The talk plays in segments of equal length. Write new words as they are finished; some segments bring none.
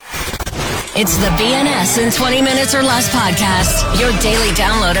It's the BNS in 20 Minutes or Less podcast. Your daily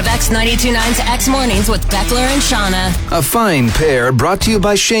download of X92.9's X Mornings with Beckler and Shauna. A fine pair brought to you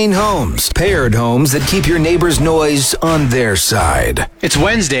by Shane Homes. Paired homes that keep your neighbor's noise on their side. It's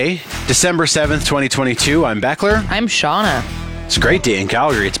Wednesday, December 7th, 2022. I'm Beckler. I'm Shauna. It's a great day in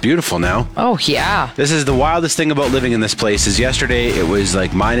Calgary. It's beautiful now. Oh, yeah. This is the wildest thing about living in this place is yesterday it was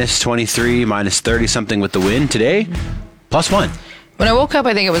like minus 23, minus 30 something with the wind. Today, plus 1. When I woke up,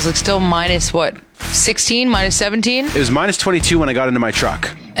 I think it was like still minus, 16, minus 17? It was minus 22 when I got into my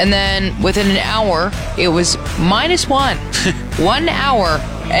truck. And then within an hour, it was minus 1. 1 hour,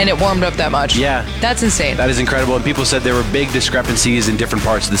 and it warmed up that much. Yeah. That's insane. That is incredible. And people said there were big discrepancies in different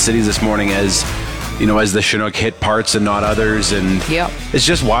parts of the cities this morning as the Chinook hit parts and not others. And yep. It's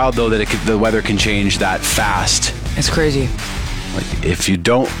just wild, though, that the weather can change that fast. It's crazy. Like, if you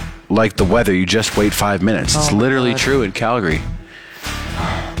don't like the weather, you just wait 5 minutes. It's literally true in Calgary.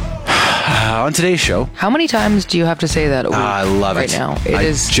 On today's show. How many times do you have to say that a week? I love right it. Now.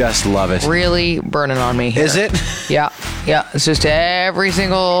 I just love it. Really burning on me here. Is it? Yeah. It's just every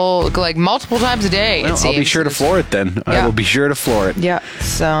single, like multiple times a day. Well, I'll be sure to floor it then. Yeah. I will be sure to floor it. Yeah.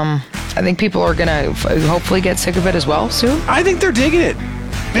 I think people are going to hopefully get sick of it as well soon. I think they're digging it.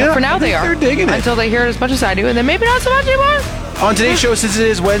 Yeah, for now they are. They're digging it. Until they hear it as much as I do, and then maybe not so much anymore. On today's show, since it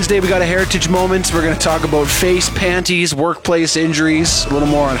is Wednesday, we got a heritage moment. We're going to talk about face, panties, workplace injuries, a little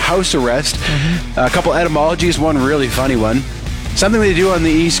more on house arrest, a couple etymologies, one really funny one. Something they do on the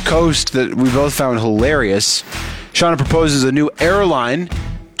East Coast that we both found hilarious. Shauna proposes a new airline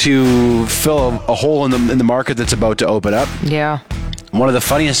to fill a hole in the market that's about to open up. Yeah. One of the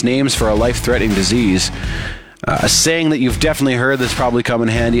funniest names for a life-threatening disease. A saying that you've definitely heard that's probably come in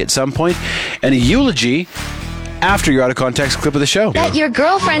handy at some point. And a eulogy after your out-of-context clip of the show. Bet your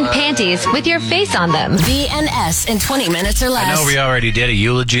girlfriend panties with your face on them. BNS in 20 Minutes or Less. I know we already did a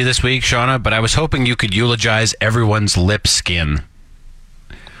eulogy this week, Shauna, but I was hoping you could eulogize everyone's lip skin.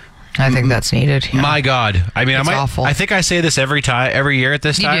 I think that's needed. Yeah. My God. I mean, it's awful. I think I say this every year at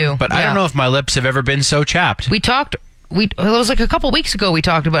this time, do, but I don't know if my lips have ever been so chapped. It was like a couple weeks ago we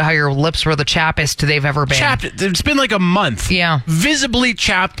talked about how your lips were the chappest they've ever been. Chapped. It's been like a month. Yeah. Visibly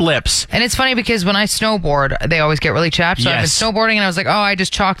chapped lips. And it's funny because when I snowboard, they always get really chapped. So Yes. I've been snowboarding and I was like, oh, I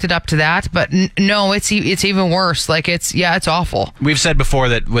just chalked it up to that. But no, it's even worse. Like it's awful. We've said before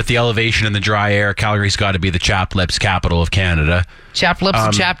that with the elevation and the dry air, Calgary's got to be the chapped lips capital of Canada. Chapped lips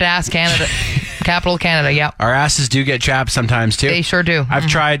and chapped ass Canada. Capital of Canada, yeah. Our asses do get chapped sometimes too. They sure do. I've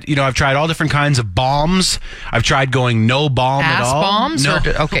tried all different kinds of balms. I've tried going no balm at all. Ass bombs? No.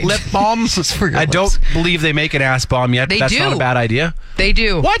 Okay. Lip balms. For your I don't lips. believe they make an ass bomb yet, but that's not a bad idea. They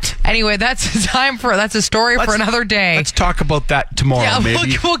do. What? Anyway, that's a story for another day. Let's talk about that tomorrow, yeah,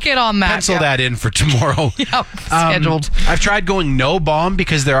 maybe. we'll get on that. Pencil that in for tomorrow. Yep, scheduled. I've tried going no balm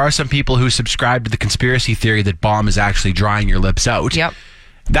because there are some people who subscribe to the conspiracy theory that balm is actually drying your lips out. Yep.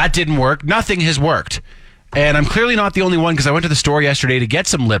 That didn't work. Nothing has worked. And I'm clearly not the only one because I went to the store yesterday to get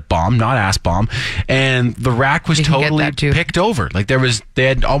some lip balm, not ass balm, and the rack was totally picked over. Like they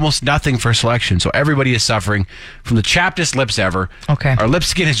had almost nothing for selection. So everybody is suffering from the chappedest lips ever. Okay. Our lip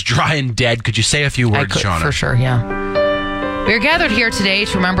skin is dry and dead. Could you say a few words, Shauna? For sure, yeah. We are gathered here today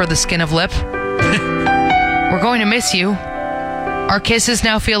to remember the skin of lip. We're going to miss you. Our kisses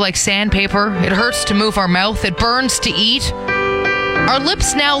now feel like sandpaper. It hurts to move our mouth. It burns to eat. Our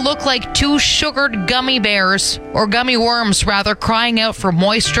lips now look like two sugared gummy bears, or gummy worms rather, crying out for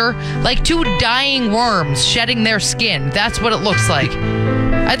moisture, like two dying worms shedding their skin. That's what it looks like.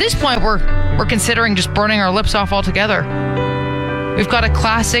 At this point, we're considering just burning our lips off altogether. We've got a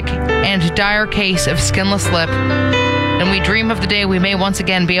classic and dire case of skinless lip, and we dream of the day we may once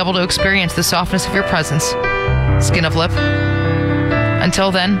again be able to experience the softness of your presence. Skin of lip.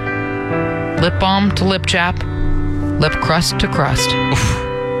 Until then, lip balm to lip chap. Lip crust to crust.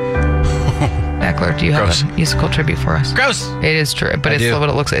 Beckler, do you have a musical tribute for us? Gross. It is true, but it's what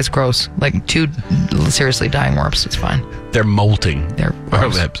it looks like. It's gross. Like two seriously dying worms. It's fine. They're molting. They're our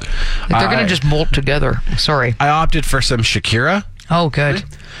gross. lips. Like they're going to just molt together. Sorry. I opted for some Shakira. Oh, good.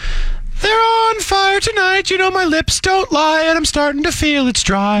 They're on fire tonight. You know my lips don't lie, and I'm starting to feel it's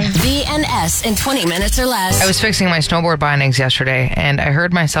dry. BNS in 20 Minutes or Less. I was fixing my snowboard bindings yesterday, and I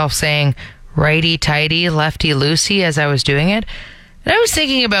heard myself saying righty-tighty, lefty-loosey as I was doing it. And I was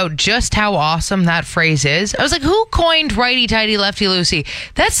thinking about just how awesome that phrase is. I was like, who coined righty-tighty, lefty-loosey?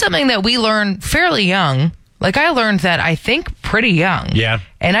 That's something that we learned fairly young. Like, I learned that, I think, pretty young. Yeah.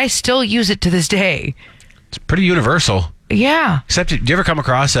 And I still use it to this day. It's pretty universal. Yeah. Except, do you ever come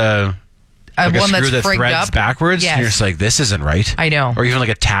across a one screw that's that frigged threads up backwards? Yes. And you're just like, this isn't right. I know. Or even like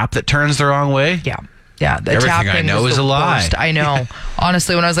a tap that turns the wrong way? Yeah. Yeah, the everything tap I thing know was is the a lie. worst. I know.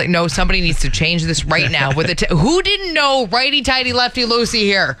 Honestly, when I was like, no, somebody needs to change this right now. With who didn't know righty tighty lefty loosey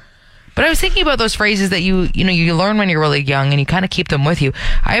here? But I was thinking about those phrases that you learn when you're really young and you kind of keep them with you.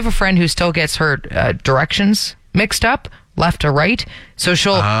 I have a friend who still gets her directions mixed up, left to right. So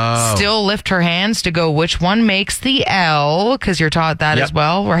she'll still lift her hands to go, which one makes the L? Because you're taught that as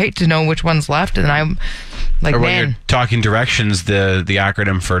well, right? To know which one's left. And I'm like, or when you're talking directions, the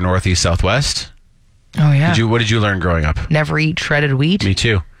acronym for Northeast, Southwest. Oh, yeah. What did you learn growing up? Never eat shredded wheat. Me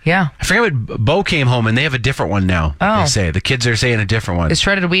too. Yeah. I forget what Bo came home and they have a different one now. Oh. They say. The kids are saying a different one. Is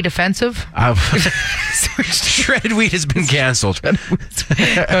shredded wheat offensive? Shredded wheat has been canceled.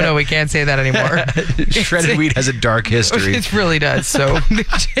 No, we can't say that anymore. Shredded wheat has a dark history. It really does. So no,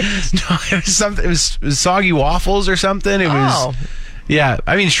 it was something. It was soggy waffles or something. It was. Yeah,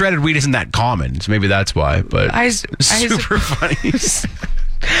 I mean, shredded wheat isn't that common, so maybe that's why. But super funny.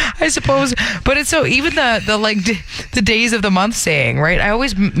 I suppose, but it's so even the days of the month saying, right? I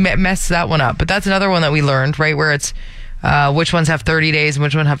always mess that one up, but that's another one that we learned, right? Where it's which ones have 30 days and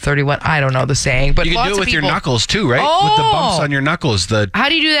which one have 31. I don't know the saying, but you can do it with your knuckles too, right? Oh! With the bumps on your knuckles. How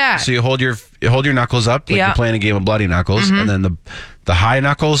do you do that? So you hold your knuckles up, like you're playing a game of bloody knuckles, and then the high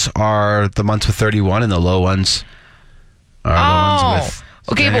knuckles are the months with 31, and the low ones are the ones with.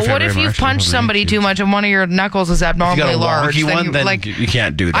 Okay, but what if you've punched somebody too much and one of your knuckles is abnormally large? Then you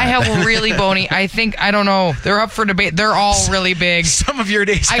can't do that. I have really bony. I don't know. They're up for debate. They're all really big. Some of your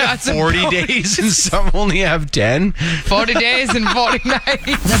days have 40 days and some only have 10. 40 days and 40 nights.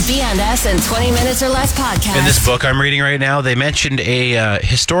 The BNS in 20 Minutes or Less podcast. In this book I'm reading right now, they mentioned a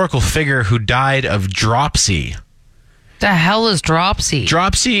historical figure who died of dropsy. The hell is dropsy?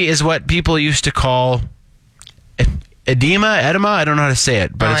 Dropsy is what people used to call edema, I don't know how to say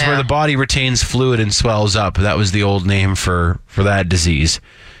it, but it's where the body retains fluid and swells up. That was the old name for that disease.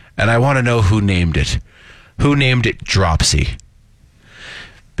 And I want to know who named it. Who named it dropsy?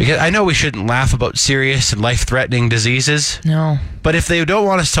 Because I know we shouldn't laugh about serious and life-threatening diseases. No. But if they don't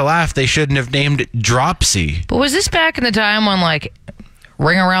want us to laugh, they shouldn't have named it dropsy. But was this back in the time when, like,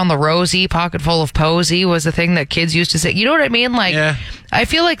 ring around the rosy, pocket full of posy was the thing that kids used to say? You know what I mean? Like, I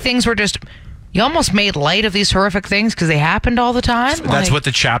feel like things were just... You almost made light of these horrific things because they happened all the time. That's what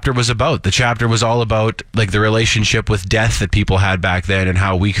the chapter was about. The chapter was all about like the relationship with death that people had back then and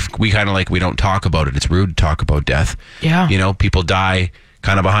how we kind of we don't talk about it. It's rude to talk about death. Yeah. You know, people die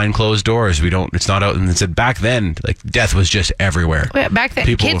kind of behind closed doors. It's not out. And it said back then, like death was just everywhere. Yeah, back then,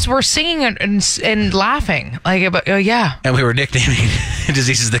 kids were singing and laughing. Like, yeah. And we were nicknaming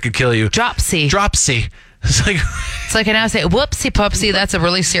diseases that could kill you. Dropsy. It's like I now say, whoopsie pupsy. That's a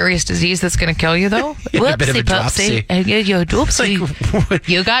really serious disease that's going to kill you, though. Yeah, whoopsie pupsy.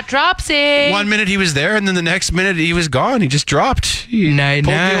 You got dropsy. 1 minute he was there, and then the next minute he was gone. He just dropped. He pulled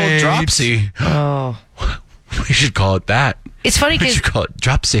the old dropsy. Oh. We should call it that. It's funny because we should call it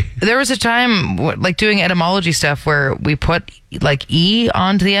dropsy. There was a time, like doing etymology stuff, where we put like E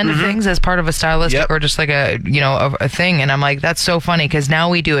onto the end of things as part of a stylistic or just like a thing. And I'm like, that's so funny because now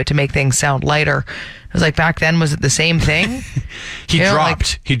we do it to make things sound lighter. I was like, back then, was it the same thing? He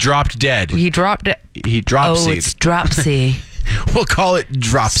dropped dead. He dropped it. He dropsied. Oh, it's dropsy. We'll call it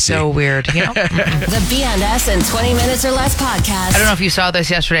dropsy. So weird, you know? The BNS in 20 Minutes or Less podcast. I don't know if you saw this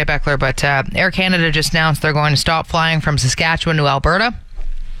yesterday, Beckler, but Air Canada just announced they're going to stop flying from Saskatchewan to Alberta.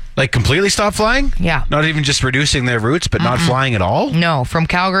 Like completely stop flying? Yeah. Not even just reducing their routes, but not flying at all? No. From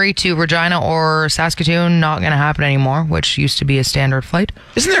Calgary to Regina or Saskatoon, not going to happen anymore, which used to be a standard flight.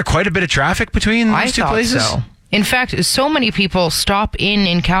 Isn't there quite a bit of traffic between those two places? So. In fact, so many people stop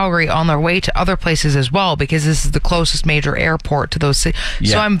in Calgary on their way to other places as well because this is the closest major airport to those cities.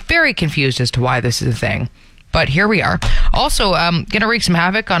 Yeah. So I'm very confused as to why this is a thing. But here we are. Also, going to wreak some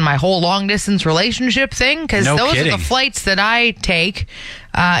havoc on my whole long-distance relationship thing because those are the flights that I take.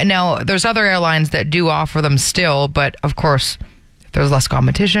 Now, there's other airlines that do offer them still, but of course, if there's less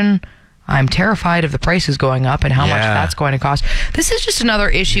competition, I'm terrified of the prices going up and how much that's going to cost. This is just another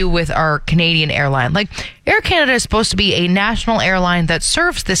issue with our Canadian airline. Like, Air Canada is supposed to be a national airline that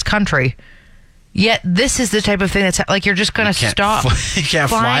serves this country. Yet this is the type of thing that's like you're just going to stop. You can't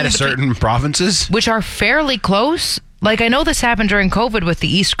fly to certain provinces, which are fairly close. Like, I know this happened during COVID with the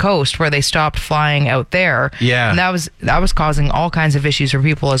East Coast where they stopped flying out there. Yeah. And that was causing all kinds of issues for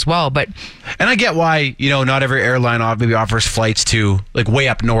people as well. But and I get why, not every airline maybe offers flights to like way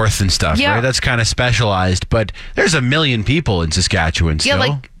up north and stuff, right? That's kind of specialized, but there's 1 million people in Saskatchewan still. Yeah,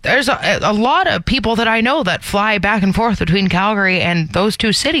 like there's a lot of people that I know that fly back and forth between Calgary and those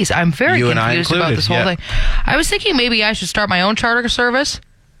two cities. I'm very confused about this whole thing. I was thinking maybe I should start my own charter service.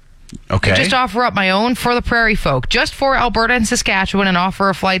 Okay. I just offer up my own for the prairie folk, just for Alberta and Saskatchewan, and offer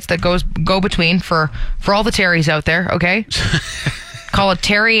of flights that go between for all the Terrys out there, okay? Call it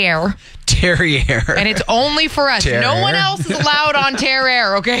Terry Air. Terry Air. And it's only for us. No one else is allowed on Terry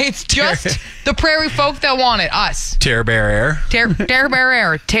Air, okay? It's just the prairie folk that want it, us. Terry Bear Air. Terry Bear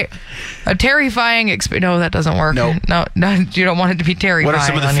Air. A terrifying experience. No, that doesn't work. Nope. No, you don't want it to be terrifying. What are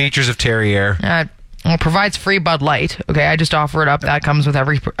some of the features of Terry Air? Well, it provides free Bud Light. Okay, I just offer it up. That comes with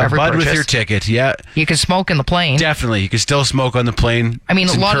every Bud purchase. With your ticket, yeah. You can smoke in the plane. Definitely, you can still smoke on the plane. I mean,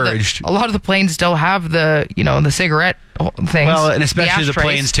 it's a lot of the planes still have the cigarette things. Well, and especially the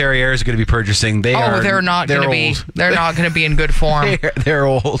planes Terry Air is going to be purchasing. They're not going to be in good form. They're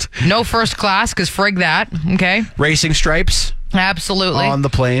old. No first class, because frig that. Okay. Racing stripes. Absolutely. On the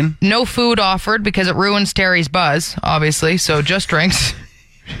plane. No food offered because it ruins Terry's buzz, obviously. So just drinks.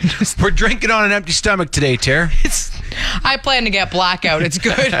 We're drinking on an empty stomach today, Ter. I plan to get blackout. It's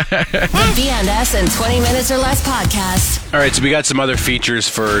good. The BNS in 20 Minutes or Less podcast. All right, so we got some other features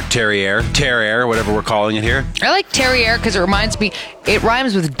for Terry Air, whatever we're calling it here. I like Terry Air because it reminds me, it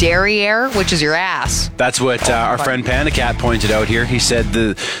rhymes with derriere, which is your ass. That's what our friend Panda Cat pointed out here. He said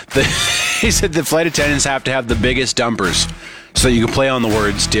the flight attendants have to have the biggest dumpers. So you can play on the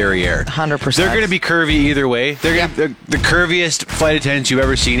words derriere. 100%. They're going to be curvy either way. They're the curviest flight attendants you've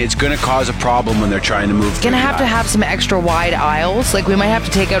ever seen. It's going to cause a problem when they're trying to move. Going to have some extra wide aisles. Like we might have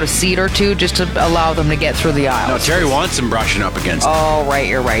to take out a seat or two just to allow them to get through the aisles. No, Terry wants some brushing up against them. Oh, right,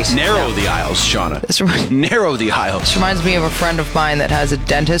 you're right. Narrow the aisles, Shauna. Narrow the aisles. This reminds me of a friend of mine that has a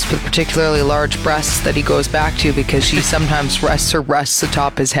dentist with particularly large breasts that he goes back to because she sometimes rests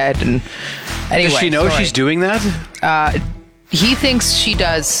atop his head. And anyway, does she know she's doing that? He thinks she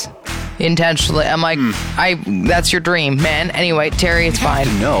does intentionally. I'm like, that's your dream, man. Anyway, Terry, it's fine.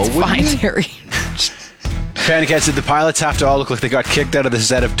 No, it's fine, Terry. Panda Cat said the pilots have to all look like they got kicked out of the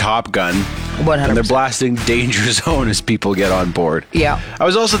set of Top Gun. 100%. And they're blasting Danger Zone as people get on board. Yeah. I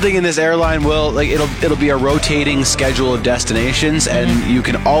was also thinking this airline it'll be a rotating schedule of destinations, and you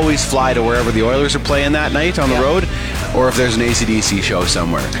can always fly to wherever the Oilers are playing that night on the road, or if there's an AC/DC show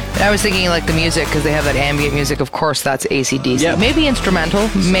somewhere. And I was thinking like the music, because they have that ambient music. Of course, that's AC/DC. Yep. Maybe instrumental,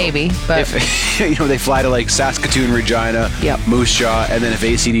 maybe. But if they fly to like Saskatoon, Regina, Moose Jaw, and then if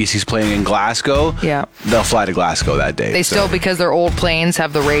AC/DC's playing in Glasgow, they'll fly to Glasgow that day. They still, because they're old planes,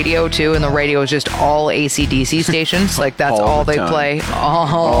 have the radio too, and the radio is just all AC/DC stations. Like that's all they play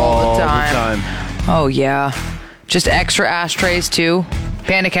all the time. Oh yeah, just extra ashtrays too.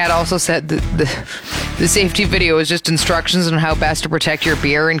 Panda Cat also said the safety video is just instructions on how best to protect your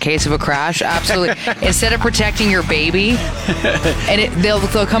beer in case of a crash. Absolutely. Instead of protecting your baby, and they'll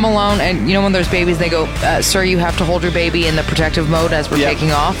come along, and when there's babies, they go, sir, you have to hold your baby in the protective mode as we're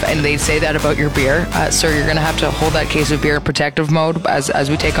taking off, and they say that about your beer. Sir, you're going to have to hold that case of beer in protective mode as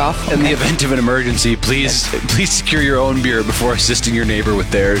we take off. In the event of an emergency, please secure your own beer before assisting your neighbor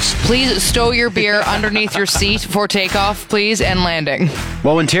with theirs. Please stow your beer underneath your seat for takeoff, please, and landing.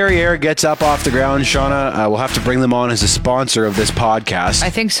 Well, when Terry Air gets up off the ground, Shauna, we'll have to bring them on as a sponsor of this podcast.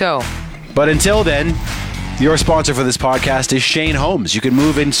 I think so. But until then, your sponsor for this podcast is Shane Homes. You can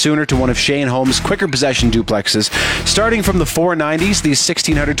move in sooner to one of Shane Homes' quicker possession duplexes. Starting from the 490s, these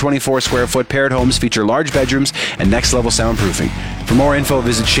 1,624 square foot paired homes feature large bedrooms and next level soundproofing. For more info,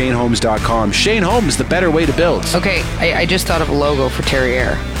 visit ShaneHomes.com. Shane Homes, the better way to build. Okay, I just thought of a logo for Terry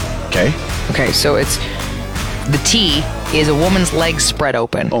Air. Okay, so it's the T is a woman's legs spread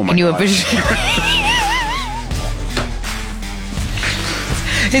open. Oh my God. Envision?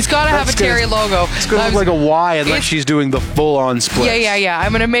 It's got to have a Terry logo. It's going to look like a Y unless she's doing the full-on split. Yeah.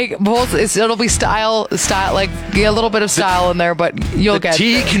 I'm going to make both. It'll be style, like a little bit of style in there, but you'll get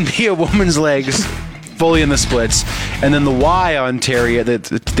T can be a woman's legs fully in the splits, and then the Y on Terry at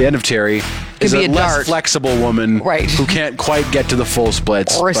the end of Terry is a less flexible woman who can't quite get to the full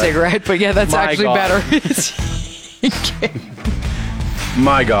splits. Or a cigarette, but yeah, that's actually better.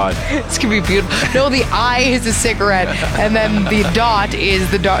 My God. It's going to be beautiful. No, the I is a cigarette, and then the dot is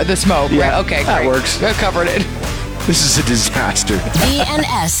the smoke. Yeah, right? Okay, that great. works. I covered it. This is a disaster.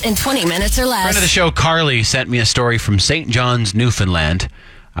 BNS in 20 minutes or less. Friend of the show, Carly, sent me a story from St. John's, Newfoundland.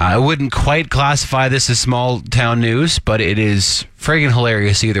 I wouldn't quite classify this as small town news, but it is friggin'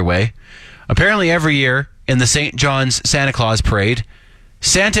 hilarious either way. Apparently every year in the St. John's Santa Claus Parade,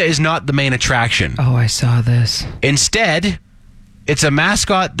 Santa is not the main attraction. Oh, I saw this. Instead, it's a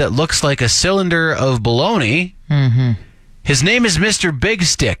mascot that looks like a cylinder of bologna. Mm-hmm. His name is Mr. Big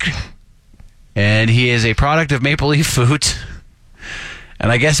Stick, and he is a product of Maple Leaf Foods.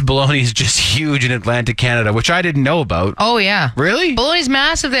 And I guess bologna is just huge in Atlantic Canada, which I didn't know about. Oh, yeah. Really? Bologna's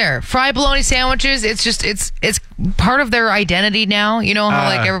massive there. Fried bologna sandwiches, it's part of their identity now. You know how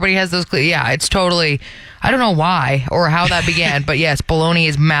like everybody has those... Yeah, it's totally... I don't know why or how that began, but yes, bologna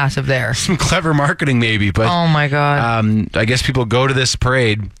is massive there. Some clever marketing maybe, but... Oh, my God. I guess people go to this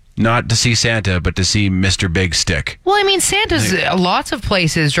parade not to see Santa, but to see Mr. Big Stick. Well, I mean, Santa's lots of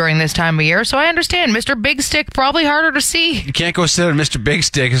places during this time of year, so I understand. Mr. Big Stick, probably harder to see. You can't go sit on Mr. Big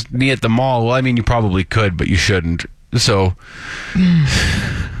Stick at the mall. Well, I mean, you probably could, but you shouldn't. So...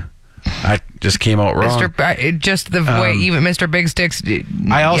 I just came out wrong. Just the way even Mr. Big Stick's...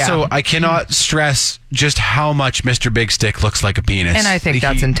 I cannot stress just how much Mr. Big Stick looks like a penis. And I think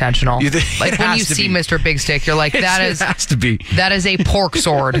that's intentional. Like when you see Mr. Big Stick, you're like, that is a pork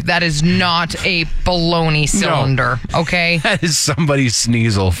sword. That is not a bologna cylinder. No. Okay? That is somebody's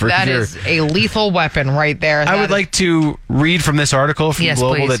sneasel for sure. That is a lethal weapon right there. I would like to read from this article from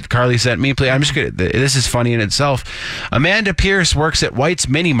Global that Carly sent me. Please, I'm just gonna. This is funny in itself. Amanda Pierce works at White's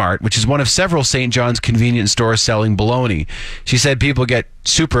Mini Mart, which is one of several St. John's convenience stores selling bologna. She said people get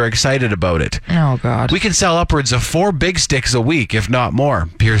super excited about it. Oh, God. We can sell upwards of 4 big sticks a week, if not more,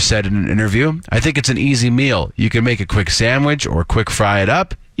 Pierce said in an interview. I think it's an easy meal. You can make a quick sandwich or quick fry it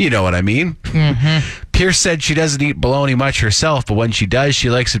up. You know what I mean. Mm-hmm. Pierce said she doesn't eat bologna much herself, but when she does,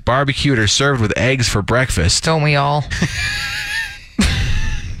 she likes it barbecued or served with eggs for breakfast. Don't we all?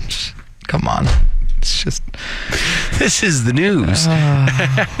 Come on. It's just... This is the news.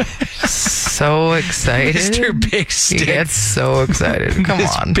 So excited. Mr. Big Stick. He gets so excited. Come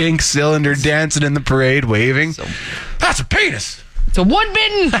on. Pink cylinder dancing in the parade, waving. That's a penis. It's a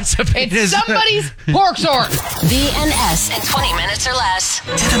one-bitten. That's a penis. It's somebody's pork sword. BNS in 20 minutes or less.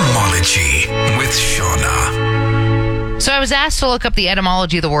 Etymology with Shauna. So I was asked to look up the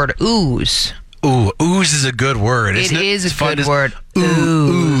etymology of the word ooze. Ooh, ooze is a good word, isn't it? It is a good word.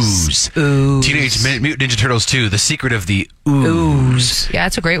 Ooze. Ooze. Teenage Mutant Ninja Turtles 2, The Secret of the Ooze. Yeah,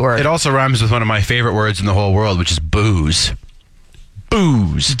 it's a great word. It also rhymes with one of my favorite words in the whole world, which is booze.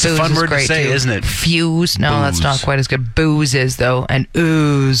 Booze. It's a fun word to say, isn't it? Fuse. No, Booze. that's not quite as good. Booze is, though. And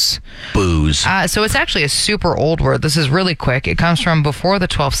ooze. Booze. So it's actually a super old word. This is really quick. It comes from before the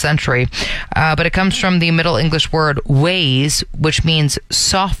 12th century, but it comes from the Middle English word ways, which means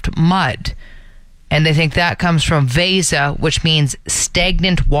soft mud. And they think that comes from vasa, which means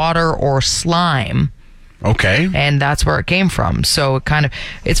stagnant water or slime. Okay. And that's where it came from. So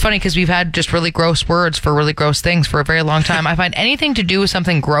it's funny because we've had just really gross words for really gross things for a very long time. I find anything to do with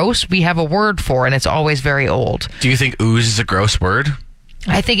something gross, we have a word for, and it's always very old. Do you think ooze is a gross word?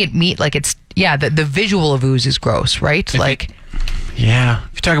 I think the visual of ooze is gross, right? Yeah.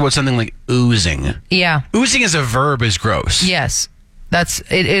 If you talk about something like oozing. Yeah. Oozing as a verb is gross. Yes. That's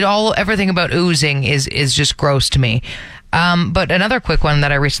it. Everything about oozing is just gross to me. But another quick one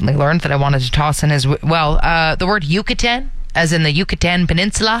that I recently learned that I wanted to toss in is, the word Yucatan, as in the Yucatan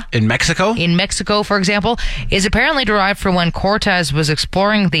Peninsula. In Mexico? In Mexico, for example, is apparently derived from when Cortez was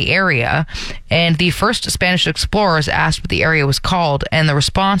exploring the area, and the first Spanish explorers asked what the area was called, and the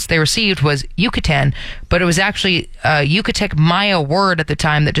response they received was Yucatan, but it was actually a Yucatec Maya word at the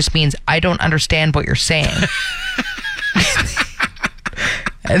time that just means, I don't understand what you're saying.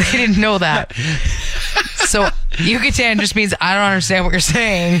 And they didn't know that. So Yucatan just means I don't understand what you're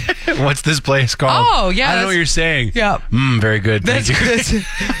saying. What's this place called? Oh, yeah. I don't know what you're saying. Yeah. Very good. Thank you.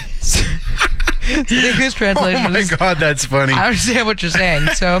 The English translation. Oh my God, that's funny. I understand what you're saying.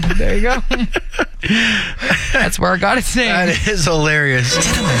 So there you go. That's where I got its name. That is hilarious.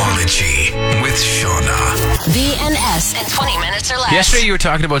 Etymology with Shauna. BNS in 20 minutes or less. Yesterday you were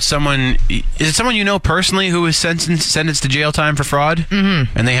talking about someone. Is it someone you know personally who was sentenced to jail time for fraud?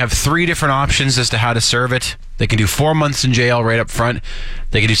 Mm-hmm. And they have 3 different options as to how to serve it. They can do 4 months in jail right up front.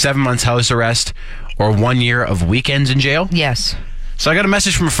 They can do 7 months house arrest or 1 year of weekends in jail. Yes. So I got a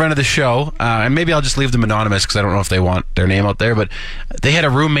message from a friend of the show, and maybe I'll just leave them anonymous because I don't know if they want their name out there, but they had a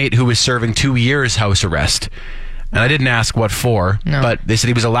roommate who was serving 2 years house arrest. And I didn't ask what for, but they said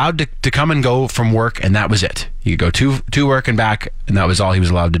he was allowed to come and go from work, and that was it. He could go to work and back, and that was all he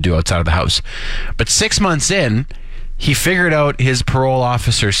was allowed to do outside of the house. But 6 months in, he figured out his parole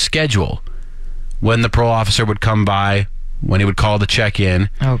officer's schedule. When the parole officer would come by, when he would call to check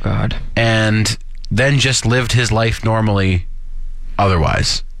in. Oh, God. And then just lived his life normally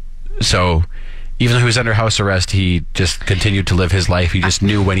otherwise. So even though he was under house arrest, he just continued to live his life. He just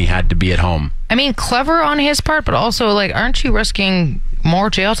knew when he had to be at home. I mean, clever on his part, but also, aren't you risking more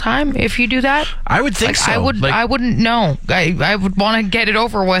jail time if you do that? I would think so. I wouldn't know. I would want to get it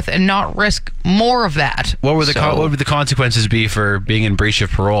over with and not risk more of that. What would the consequences be for being in breach of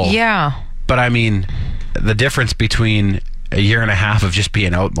parole? Yeah. But I mean, the difference between a year and a half of just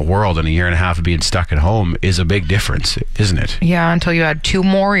being out in the world and a year and a half of being stuck at home is a big difference, isn't it? Yeah, until you had 2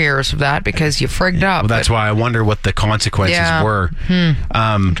 more years of that because you frigged up. Well, that's why I wonder what the consequences were.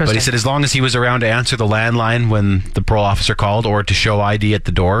 But he said as long as he was around to answer the landline when the parole officer called or to show ID at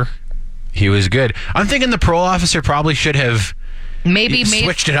the door, he was good. I'm thinking the parole officer probably should have maybe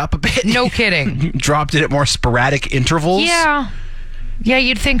switched it up a bit. No kidding. Dropped it at more sporadic intervals. Yeah,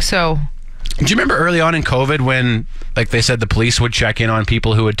 you'd think so. Do you remember early on in COVID when, like they said, the police would check in on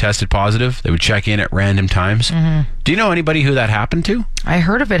people who had tested positive? They would check in at random times. Mm-hmm. Do you know anybody who that happened to? I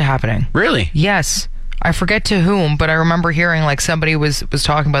heard of it happening. Really? Yes. I forget to whom, but I remember hearing like somebody was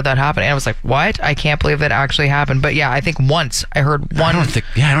talking about that happening. And I was like, what? I can't believe that actually happened. But yeah, I think once I heard one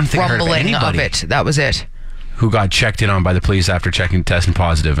I don't think rumbling of it. That was it. Who got checked in on by the police after testing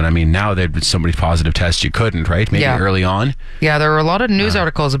positive. And I mean, now there'd been somebody's positive test, you couldn't, right? Maybe early on. Yeah, there were a lot of news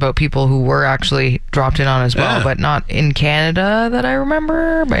articles about people who were actually dropped in on as well, but not in Canada that I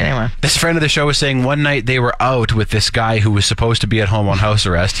remember. But anyway. This friend of the show was saying one night they were out with this guy who was supposed to be at home on house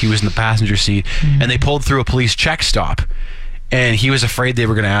arrest. He was in the passenger seat, and they pulled through a police check stop. And he was afraid they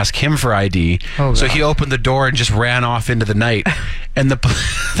were going to ask him for ID. So he opened the door and just ran off into the night. And the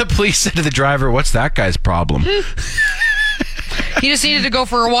police said to the driver, "What's that guy's problem?" He just needed to go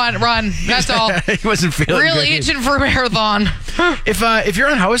for a run. That's all. He wasn't feeling really good. itching for a marathon. If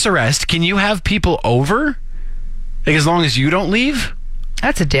you're on house arrest, can you have people over? Like as long as you don't leave?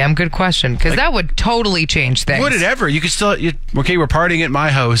 That's a damn good question, because that would totally change things. Would it ever? You could still... we're partying at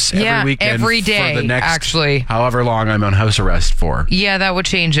my house every weekend. Every day, for the next, actually. however long I'm on house arrest for. Yeah, that would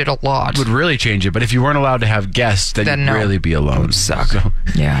change it a lot. It would really change it, but if you weren't allowed to have guests, then you'd really be alone. It would suck. So,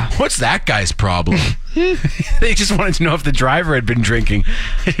 yeah. What's that guy's problem? They just wanted to know if the driver had been drinking.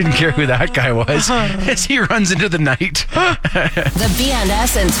 They didn't care who that guy was as he runs into the night. The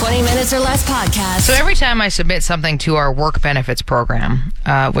BNS in 20 Minutes or Less podcast. So every time I submit something to our work benefits program,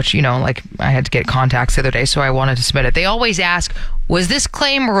 which, like I had to get contacts the other day, so I wanted to submit it, they always ask, was this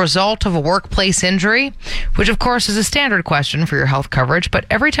claim a result of a workplace injury? Which, of course, is a standard question for your health coverage. But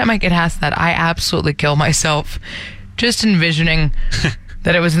every time I get asked that, I absolutely kill myself just envisioning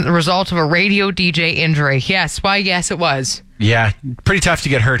that it was the result of a radio DJ injury. Yes, it was. Yeah, pretty tough to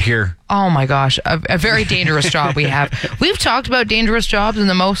get hurt here. Oh my gosh, a very dangerous job we have. We've talked about dangerous jobs and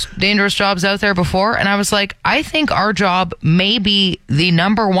the most dangerous jobs out there before, and I was like, I think our job may be the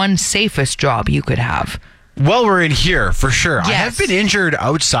number one safest job you could have. Well, we're in here, for sure. Yes. I have been injured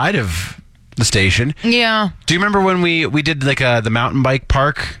outside of the station. Yeah. Do you remember when we did like the mountain bike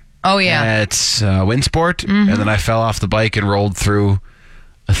park? Oh, yeah. At Windsport, and then I fell off the bike and rolled through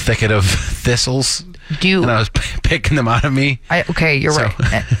a thicket of thistles. And I was picking them out of me. Okay, you're right.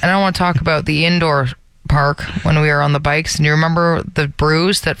 And I want to talk about the indoor park when we were on the bikes. And you remember the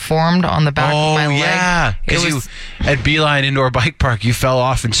bruise that formed on the back of my leg? Oh, yeah. Because at Beeline Indoor Bike Park, you fell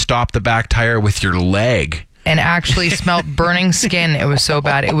off and stopped the back tire with your leg. And actually smelled burning skin. It was so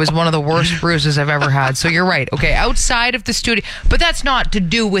bad. It was one of the worst bruises I've ever had. So you're right. Okay, outside of the studio. But that's not to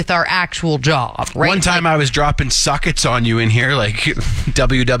do with our actual job, right? One time I was dropping sockets on you in here, like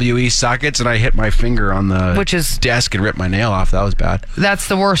WWE sockets, and I hit my finger on the desk and ripped my nail off. That was bad. That's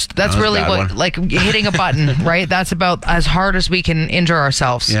the worst. That's really what, like hitting a button, right? That's about as hard as we can injure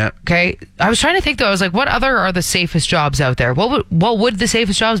ourselves. Yeah. Okay? I was trying to think, though. I was like, what other are the safest jobs out there? What would the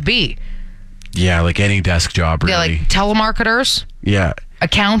safest jobs be? Yeah, like any desk job, really. Yeah, like telemarketers. Yeah.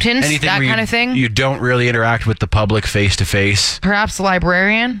 Accountants, that kind of thing. You don't really interact with the public face-to-face. Perhaps the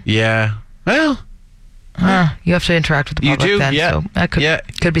librarian. Yeah. Well. You have to interact with the public then. Yeah. So that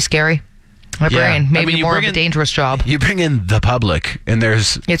could be scary. Librarian, maybe more of a dangerous job. You bring in the public, and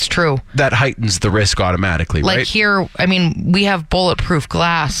it's true. That heightens the risk automatically, like right? Here, we have bulletproof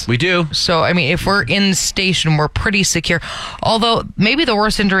glass. We do. So, if we're in the station, we're pretty secure. Although, maybe the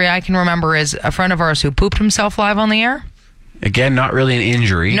worst injury I can remember is a friend of ours who pooped himself live on the air. Again, not really an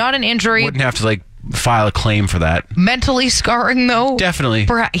injury. Not an injury. Wouldn't have to, file a claim for that. Mentally scarring, though. Definitely.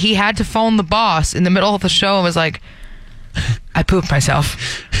 He had to phone the boss in the middle of the show and was like, I pooped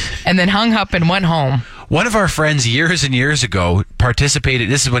myself, and then hung up and went home. One of our friends years and years ago participated.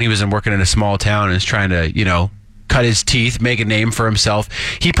 This is when he was working in a small town and was trying to, cut his teeth, make a name for himself.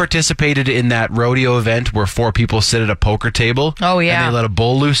 He participated in that rodeo event where 4 people sit at a poker table. Oh, yeah. And they let a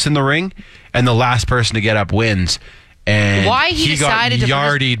bull loose in the ring, and the last person to get up wins. And he decided got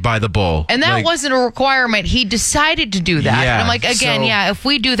yardied by the bull. And that wasn't a requirement. He decided to do that. Yeah, and I'm like, if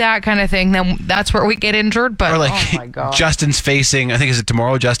we do that kind of thing, then that's where we get injured. But oh my God. Justin's facing, I think, is it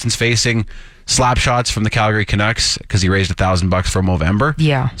tomorrow? Justin's facing slap shots from the Calgary Canucks because he raised $1,000 for Movember.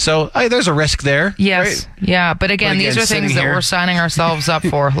 Yeah. So there's a risk there. Yes. Right? Yeah. But again, these are things that we're signing ourselves up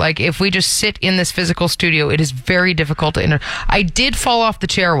for. Like, if we just sit in this physical studio, it is very difficult to I did fall off the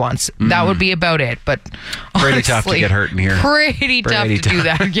chair once. That would be about it. But pretty honestly, tough to get hurt in here. Pretty tough to do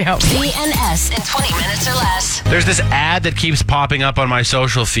that. Yeah. BNS in 20 minutes or less. There's this ad that keeps popping up on my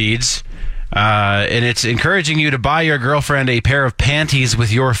social feeds. And it's encouraging you to buy your girlfriend a pair of panties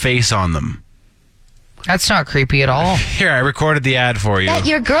with your face on them. That's not creepy at all. Here, I recorded the ad for you. Get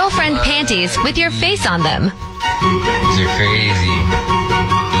your girlfriend panties with your face on them. These are crazy.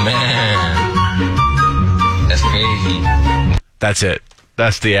 Man. That's crazy. That's it.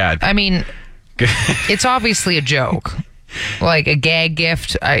 That's the ad. I mean, it's obviously a joke. Like a gag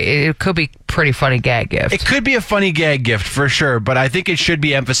gift. It could be pretty funny gag gift. It could be a funny gag gift for sure, but I think it should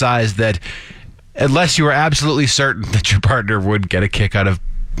be emphasized that unless you are absolutely certain that your partner would get a kick out of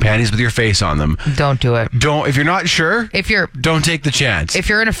panties with your face on them, don't do it. If you're not sure, don't take the chance. If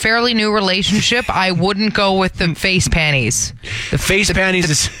you're in a fairly new relationship, I wouldn't go with the face panties. The face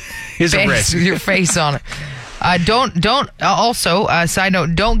panties is a risk. With your face on it. Also, side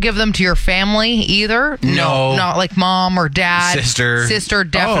note, don't give them to your family either. No. Not like mom or dad. Sister,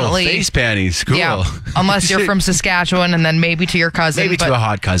 definitely. Oh, face panties. Cool. Yeah. Unless you're from Saskatchewan, and then maybe to your cousin. Maybe to a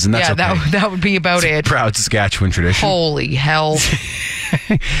hot cousin. That's okay. that would be about it. Proud Saskatchewan tradition. Holy hell.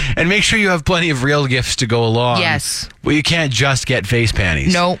 And make sure you have plenty of real gifts to go along. Yes. Well, you can't just get face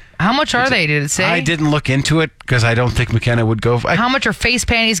panties. No. How much are they, did it say? I didn't look into it because I don't think McKenna would go. How much are face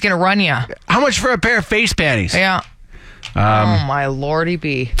panties going to run you? How much for a pair of face panties? Yeah. Oh, my lordy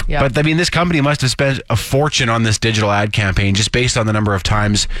be. Yeah. But, I mean, this company must have spent a fortune on this digital ad campaign just based on the number of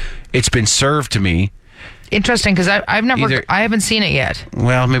times it's been served to me. Interesting, because I haven't seen it yet.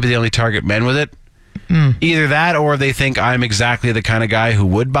 Well, maybe they only target men with it. Either that, or they think I'm exactly the kind of guy who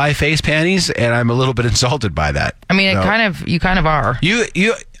would buy face panties, and I'm a little bit insulted by that. I mean, you kind of are.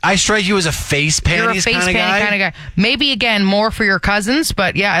 I strike you as a face panties kind of guy. Maybe again more for your cousins,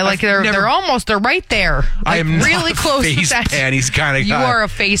 but yeah, I like they're right there. Like, I am really not close. A face panties kind of guy. You are a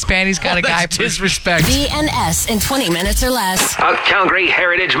face panties kind of guy. Disrespect. BNS in 20 minutes or less. A Calgary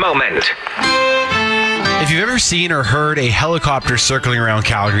Heritage Moment. If you've ever seen or heard a helicopter circling around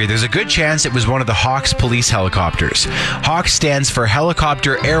Calgary, there's a good chance it was one of the Hawks police helicopters. Hawks stands for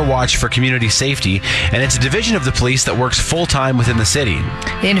Helicopter Air Watch for Community Safety, and it's a division of the police that works full-time within the city.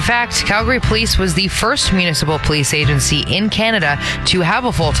 In fact, Calgary Police was the first municipal police agency in Canada to have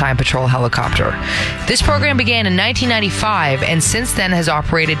a full-time patrol helicopter. This program began in 1995 and since then has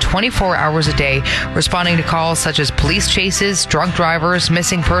operated 24 hours a day, responding to calls such as police chases, drunk drivers,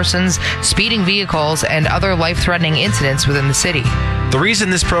 missing persons, speeding vehicles, and other life-threatening incidents within the city. The reason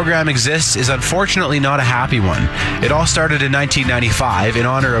this program exists is unfortunately not a happy one. It all started in 1995 in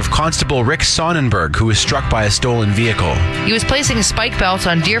honor of Constable Rick Sonnenberg, who was struck by a stolen vehicle. He was placing a spike belt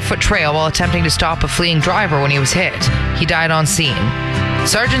on Deerfoot Trail while attempting to stop a fleeing driver when he was hit. He died on scene.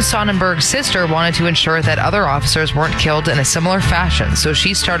 Sergeant Sonnenberg's sister wanted to ensure that other officers weren't killed in a similar fashion, so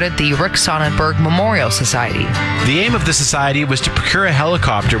she started the Rick Sonnenberg Memorial Society. The aim of the society was to procure a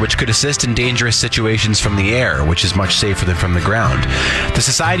helicopter which could assist in dangerous situations from the air, which is much safer than from the ground. The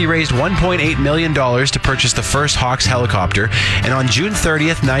society raised $1.8 million to purchase the first Hawks helicopter, and on June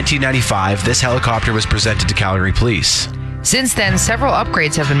 30th, 1995, this helicopter was presented to Calgary Police. Since then, several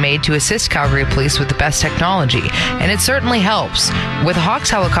upgrades have been made to assist Calgary Police with the best technology, and it certainly helps. With a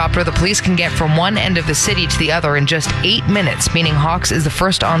Hawks helicopter, the police can get from one end of the city to the other in just 8 minutes, meaning Hawks is the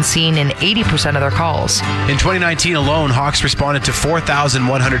first on scene in 80% of their calls. In 2019 alone, Hawks responded to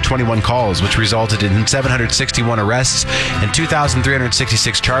 4,121 calls, which resulted in 761 arrests and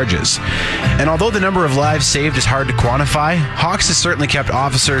 2,366 charges. And although the number of lives saved is hard to quantify, Hawks has certainly kept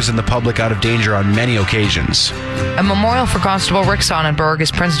officers and the public out of danger on many occasions. A memorial for Constable Rick Sonnenberg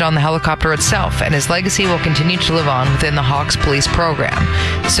is printed on the helicopter itself, and his legacy will continue to live on within the Hawks Police program.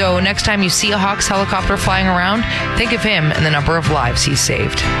 So next time you see a Hawks helicopter flying around, think of him and the number of lives he's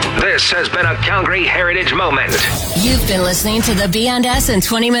saved. This has been a Calgary Heritage Moment. You've been listening to the BNS in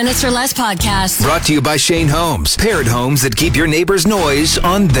 20 minutes or less podcast. Brought to you by Shane Homes. Paired homes that keep your neighbor's noise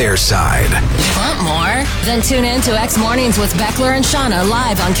on their side. Want more? Then tune in to X Mornings with Beckler and Shauna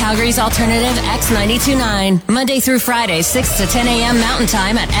live on Calgary's alternative X92.9. Monday through Friday, 6 to 10 a.m. Mountain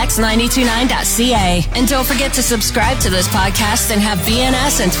Time at x929.ca. And don't forget to subscribe to this podcast and have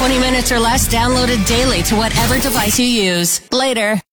BNS in 20 minutes or less downloaded daily to whatever device you use. Later.